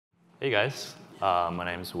Hey guys, my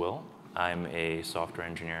name is Will. I'm a software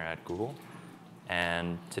engineer at Google.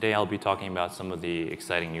 And today I'll be talking about some of the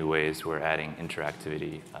exciting new ways we're adding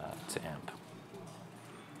interactivity to AMP.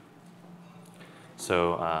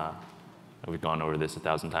 So we've gone over this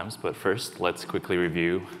 1,000 times, but first let's quickly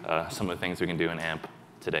review some of the things we can do in AMP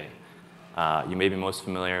today. You may be most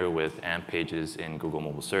familiar with AMP pages in Google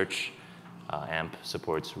Mobile Search. AMP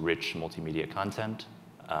supports rich multimedia content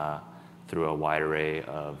through a wide array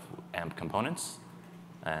of AMP components.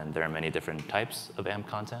 And there are many different types of AMP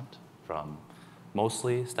content, from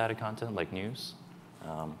mostly static content like news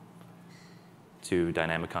to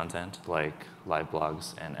dynamic content like live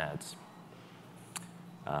blogs and ads.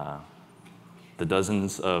 The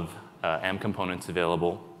dozens of AMP components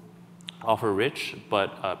available offer rich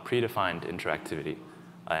but predefined interactivity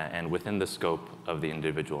and within the scope of the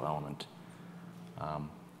individual element.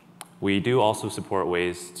 We do also support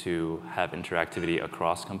ways to have interactivity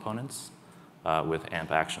across components with AMP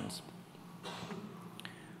actions.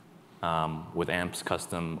 With AMP's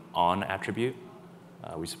custom on attribute,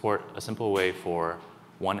 we support a simple way for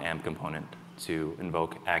one AMP component to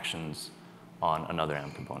invoke actions on another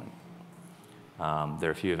AMP component. There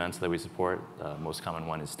are a few events that we support. The most common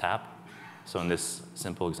one is tap. So in this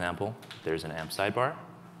simple example, there's an AMP sidebar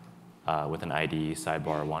with an ID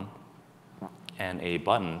sidebar 1 and a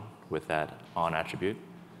button with that on attribute.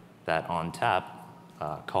 That on tap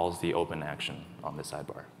calls the open action on the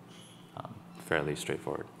sidebar. Fairly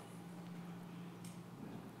straightforward.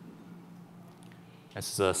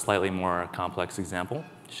 This is a slightly more complex example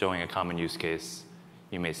showing a common use case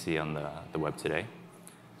you may see on the web today.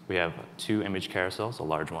 We have two image carousels, a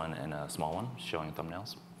large one and a small one, showing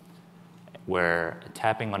thumbnails, where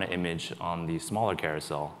tapping on an image on the smaller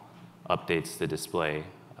carousel updates the display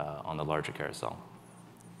on the larger carousel.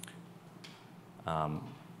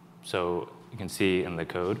 So you can see in the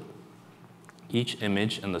code, each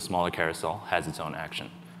image in the smaller carousel has its own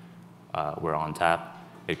action. Where on tap,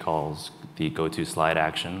 it calls the go-to slide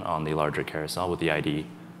action on the larger carousel with the ID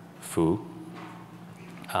foo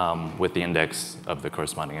with the index of the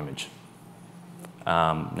corresponding image.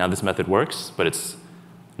 Now this method works, but it's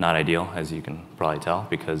not ideal, as you can probably tell,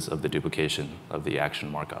 because of the duplication of the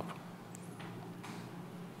action markup.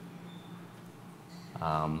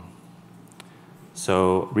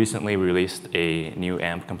 So recently we released a new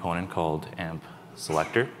AMP component called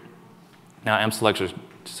amp-selector. Now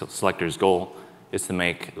amp-selector's goal is to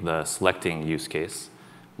make the selecting use case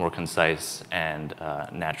more concise and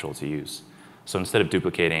natural to use. So instead of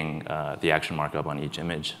duplicating the action markup on each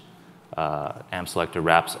image, amp-selector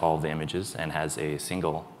wraps all of the images and has a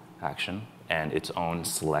single action and its own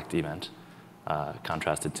select event,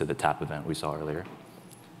 contrasted to the tap event we saw earlier.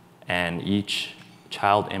 And each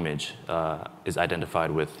child image is identified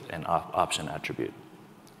with an option attribute.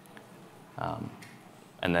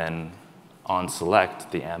 And then on select,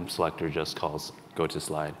 the amp selector just calls go to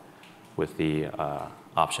slide with the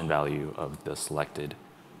option value of the selected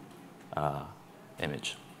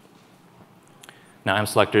image. Now amp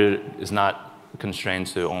selector is not constrained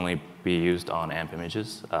to only be used on AMP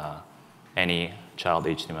images. Any child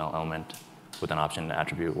HTML element with an option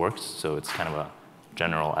attribute works, so it's kind of a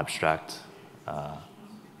general abstract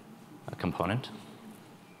component.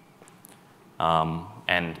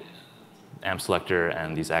 And AMP selector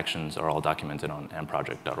and these actions are all documented on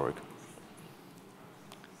ampproject.org.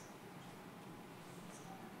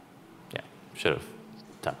 Yeah, should have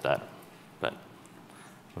tapped that, but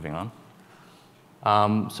moving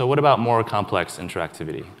on. So what about more complex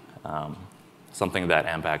interactivity? Something that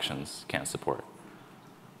AMP actions can't support.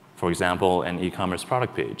 For example, an e-commerce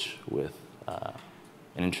product page with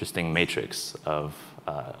an interesting matrix of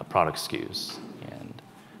product SKUs. And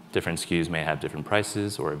different SKUs may have different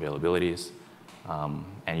prices or availabilities,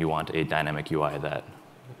 and you want a dynamic UI that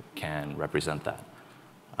can represent that.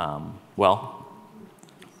 Well,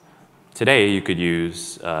 today you could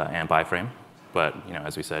use AMP iframe, but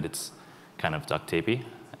as we said, it's kind of duct tapey,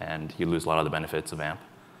 and you lose a lot of the benefits of AMP.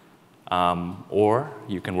 Or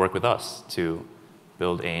you can work with us to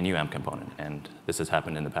build a new AMP component, and this has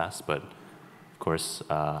happened in the past, but of course,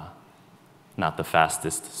 not the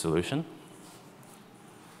fastest solution.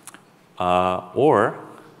 Or,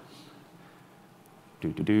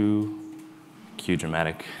 cue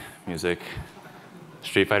dramatic music.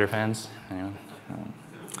 Street Fighter fans? Anyone?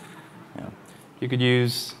 Yeah. You could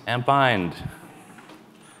use amp-bind.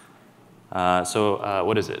 So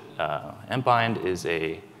what is it? Amp-bind is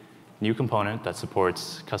a new component that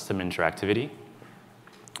supports custom interactivity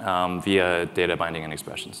via data binding and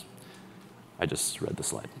expressions. I just read the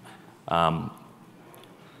slide.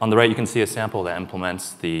 On the right, you can see a sample that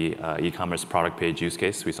implements the e-commerce product page use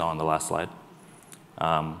case we saw on the last slide.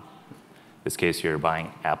 This case, you're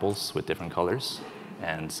buying apples with different colors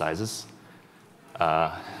and sizes.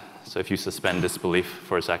 So if you suspend disbelief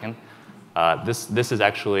for a second, this is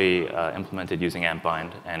actually implemented using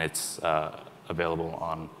amp-bind, and it's available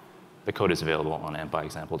on, the code is available on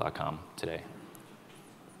amp-by-example.com today.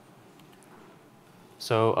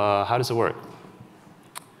 So how does it work?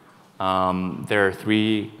 There are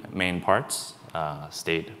three main parts,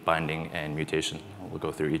 state, binding, and mutation. We'll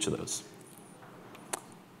go through each of those.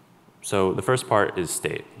 So the first part is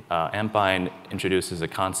state. Amp-bind introduces a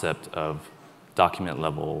concept of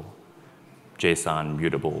document-level JSON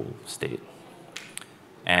mutable state.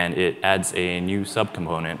 And it adds a new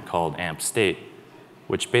subcomponent called amp-state,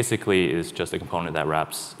 which basically is just a component that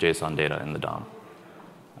wraps JSON data in the DOM.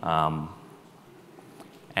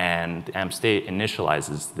 And amp-state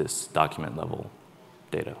initializes this document-level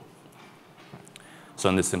data. So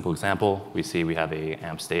in this simple example, we see we have a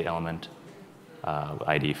amp-state element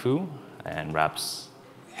ID foo, and wraps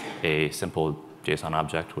a simple JSON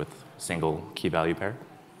object with single key value pair,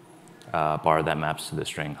 bar that maps to the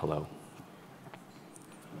string hello.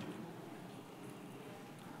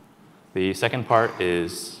 The second part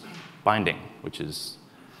is binding, which is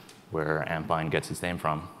where amp-bind gets its name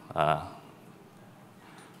from.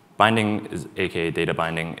 Binding is aka data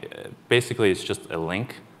binding. Basically, it's just a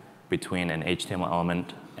link between an HTML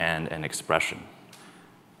element and an expression,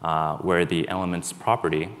 where the element's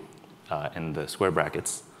property in the square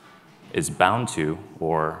brackets is bound to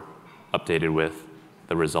or updated with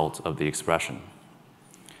the result of the expression.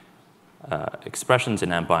 Expressions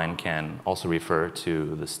in amp-bind can also refer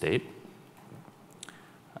to the state.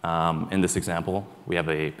 In this example, we have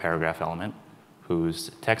a paragraph element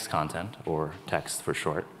whose text content, or text for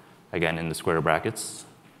short, again in the square brackets,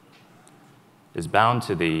 is bound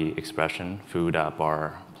to the expression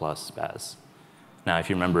foo.bar plus baz. Now, if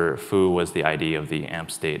you remember, foo was the ID of the amp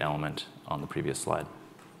state element on the previous slide.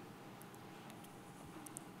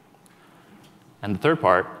 And the third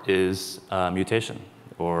part is mutation,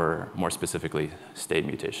 or more specifically, state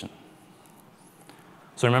mutation.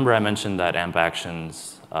 So remember I mentioned that amp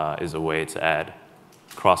actions is a way to add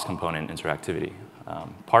cross-component interactivity.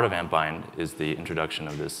 Part of amp-bind is the introduction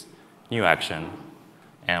of this new action,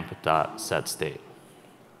 amp.setState,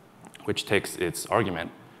 which takes its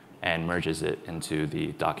argument and merges it into the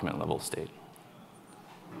document-level state.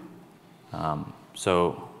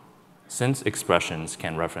 So since expressions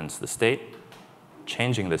can reference the state,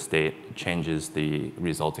 changing the state changes the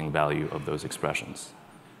resulting value of those expressions,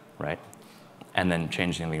 right? And then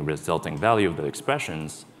changing the resulting value of the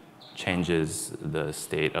expressions changes the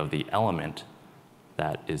state of the element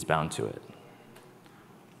that is bound to it.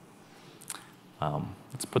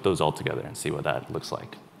 Let's put those all together and see what that looks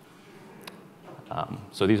like.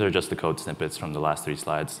 So these are just the code snippets from the last three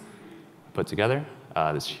slides put together.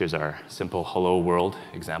 Here's our simple hello world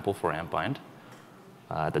example for amp-bind.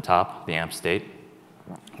 At the top, the amp state,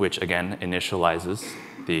 which again initializes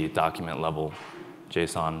the document level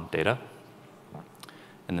JSON data.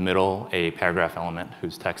 In the middle, a paragraph element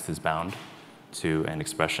whose text is bound to an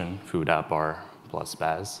expression foo.bar plus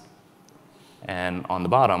baz. And on the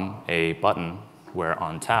bottom, a button where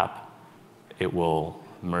on tap, it will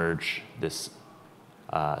merge this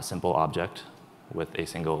simple object with a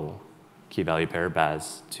single key value pair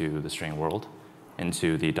baz to the string world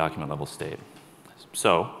into the document level state.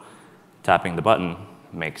 So tapping the button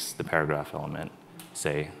makes the paragraph element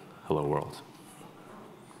say hello world.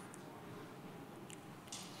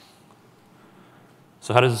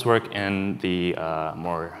 So how does this work in the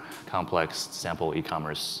more complex sample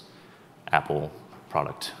e-commerce Apple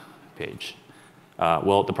product page?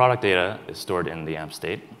 Well, the product data is stored in the amp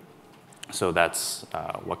state. So that's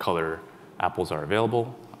what color apples are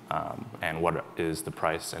available and what is the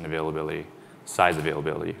price and availability, size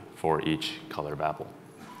availability for each color of apple.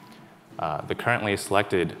 The currently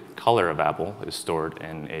selected color of apple is stored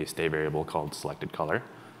in a state variable called selected color,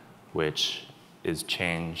 which is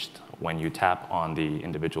changed when you tap on the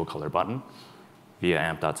individual color button via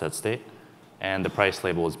amp.setState, and the price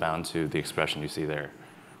label is bound to the expression you see there,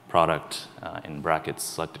 product in brackets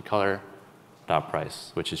selected color dot price,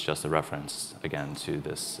 which is just a reference again to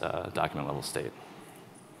this document level state.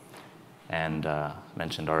 And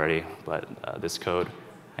mentioned already, but this code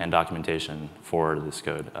and documentation for this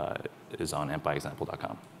code is on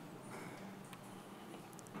amp-by-example.com.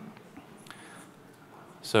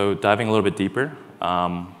 So diving a little bit deeper,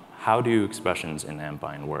 how do expressions in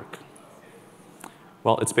amp-bind work?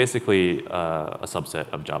 Well, it's basically a subset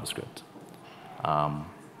of JavaScript.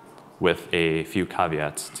 with a few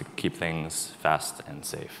caveats to keep things fast and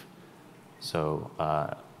safe. So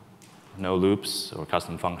no loops or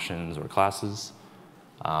custom functions or classes.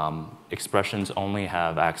 Expressions only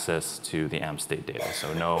have access to the AMP state data,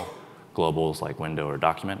 so no globals like window or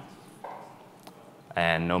document,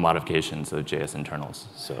 and no modifications of JS internals,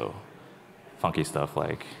 so funky stuff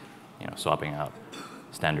like swapping out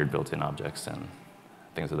standard built-in objects and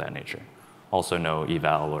things of that nature. Also no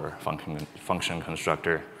eval or function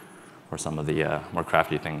constructor, or some of the more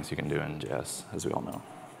crafty things you can do in JS, as we all know.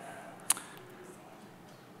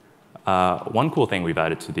 One cool thing we've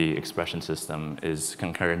added to the expression system is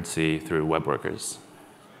concurrency through web workers.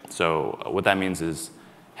 So what that means is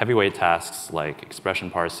heavyweight tasks like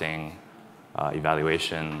expression parsing,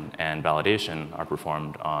 evaluation, and validation are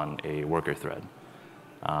performed on a worker thread.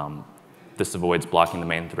 This avoids blocking the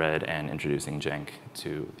main thread and introducing jank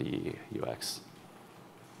to the UX.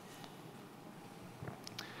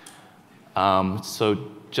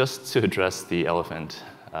 So just to address the elephant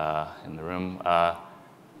in the room,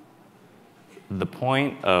 the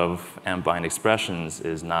point of amp-bind expressions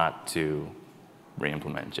is not to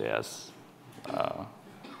re-implement JS.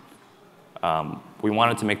 We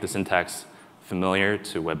wanted to make the syntax familiar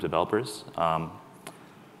to web developers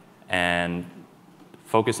and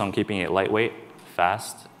focus on keeping it lightweight,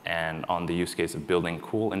 fast, and on the use case of building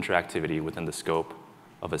cool interactivity within the scope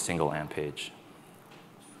of a single AMP page,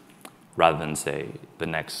 rather than, say, the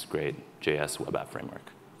next great JS web app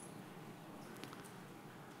framework.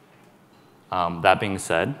 That being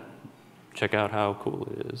said, check out how cool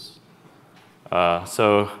it is.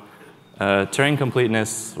 Turing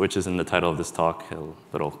completeness, which is in the title of this talk, a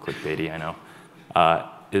little clickbaity, I know,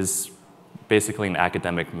 is basically an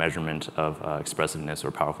academic measurement of expressiveness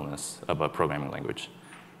or powerfulness of a programming language.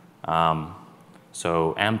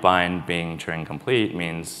 So amp-bind being Turing complete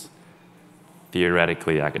means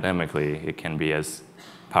theoretically, academically, it can be as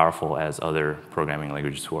powerful as other programming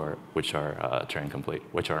languages which are Turing complete,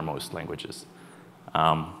 which are most languages.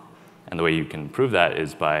 And the way you can prove that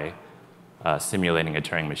is by simulating a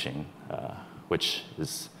Turing machine, which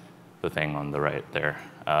is the thing on the right there.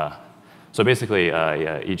 So basically,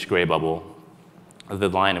 each gray bubble, the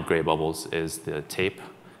line of gray bubbles is the tape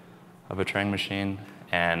of a Turing machine,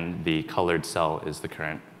 and the colored cell is the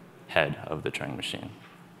current head of the Turing machine.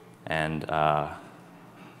 And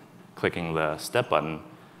clicking the step button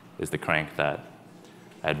is the crank that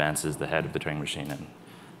advances the head of the Turing machine and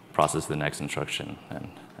processes the next instruction,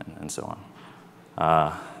 and so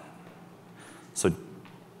on. So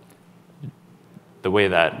the way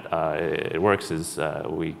that it works is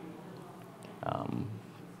we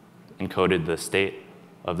encoded the state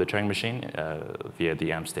of the Turing machine via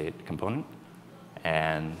the amp state component,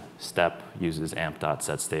 and step uses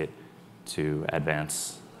amp.setState to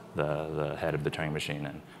advance the head of the Turing machine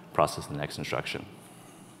and process the next instruction.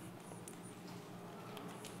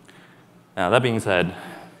 Now, that being said,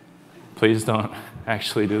 please don't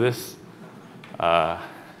actually do this. Yeah.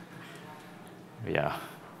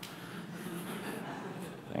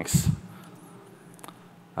 Thanks.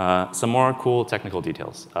 Some more cool technical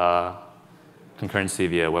details. Concurrency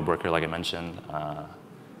via web worker, like I mentioned.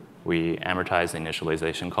 We amortize the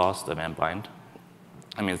initialization cost of amp-bind.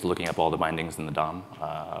 That means looking up all the bindings in the DOM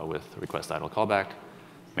with request idle callback,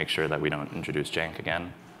 make sure that we don't introduce jank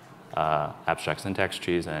again. Abstract syntax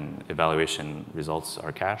trees and evaluation results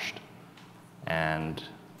are cached. And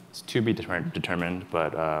it's to be determined,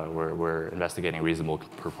 but we're investigating reasonable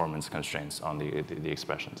performance constraints on the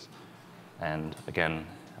expressions. And again,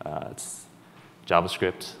 it's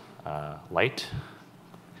JavaScript light.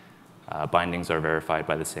 Bindings are verified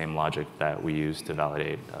by the same logic that we use to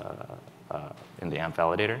validate in the AMP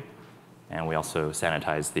validator. And we also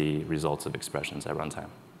sanitize the results of expressions at runtime.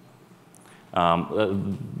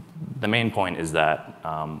 The main point is that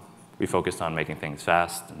we focused on making things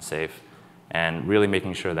fast and safe, and really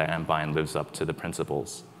making sure that amp-bind lives up to the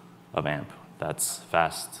principles of AMP. That's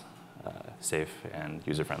fast, safe, and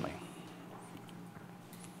user-friendly.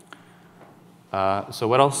 So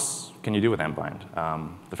what else can you do with amp-bind?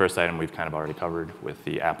 The first item we've kind of already covered with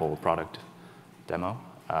the Apple product demo,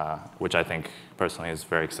 which I think personally is a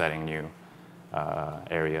very exciting new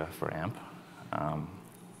area for AMP.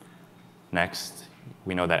 Next,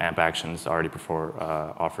 we know that AMP Actions already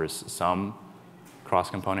offers some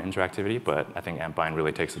cross-component interactivity, but I think amp-bind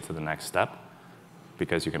really takes it to the next step,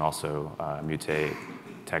 because you can also mutate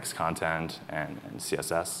text content and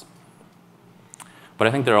CSS. But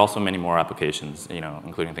I think there are also many more applications,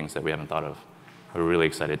 including things that we haven't thought of. We're really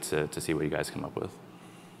excited to see what you guys come up with.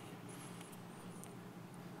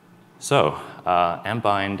 So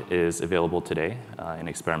amp-bind is available today in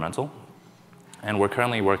experimental. And we're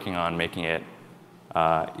currently working on making it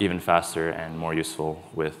even faster and more useful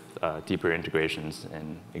with deeper integrations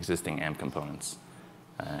in existing AMP components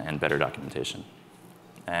and better documentation.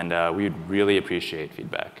 And we'd really appreciate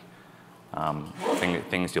feedback.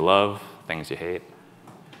 Things you love, things you hate,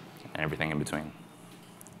 and everything in between.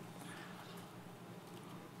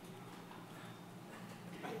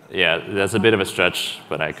 Yeah, that's a bit of a stretch,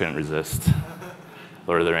 but I couldn't resist.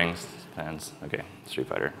 Lord of the Rings, fans. OK, Street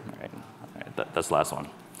Fighter. All right. That's the last one.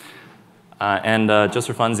 And just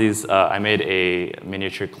for funsies, I made a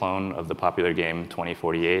miniature clone of the popular game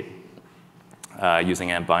 2048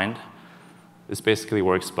 using amp-bind. This basically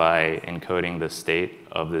works by encoding the state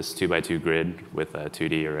of this 2x2 grid with a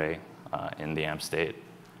 2D array in the amp state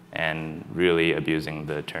and really abusing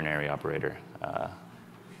the ternary operator.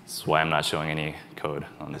 That's why I'm not showing any code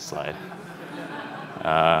on this slide.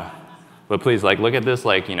 But please, look at this,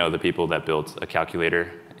 the people that built a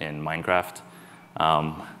calculator in Minecraft.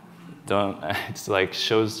 It's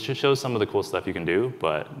shows some of the cool stuff you can do,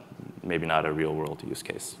 but maybe not a real-world use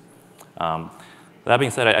case. That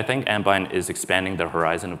being said, I think amp-bind is expanding the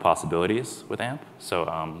horizon of possibilities with AMP.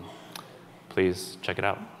 So please check it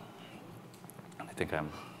out. I think I have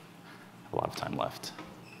a lot of time left.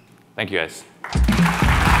 Thank you, guys.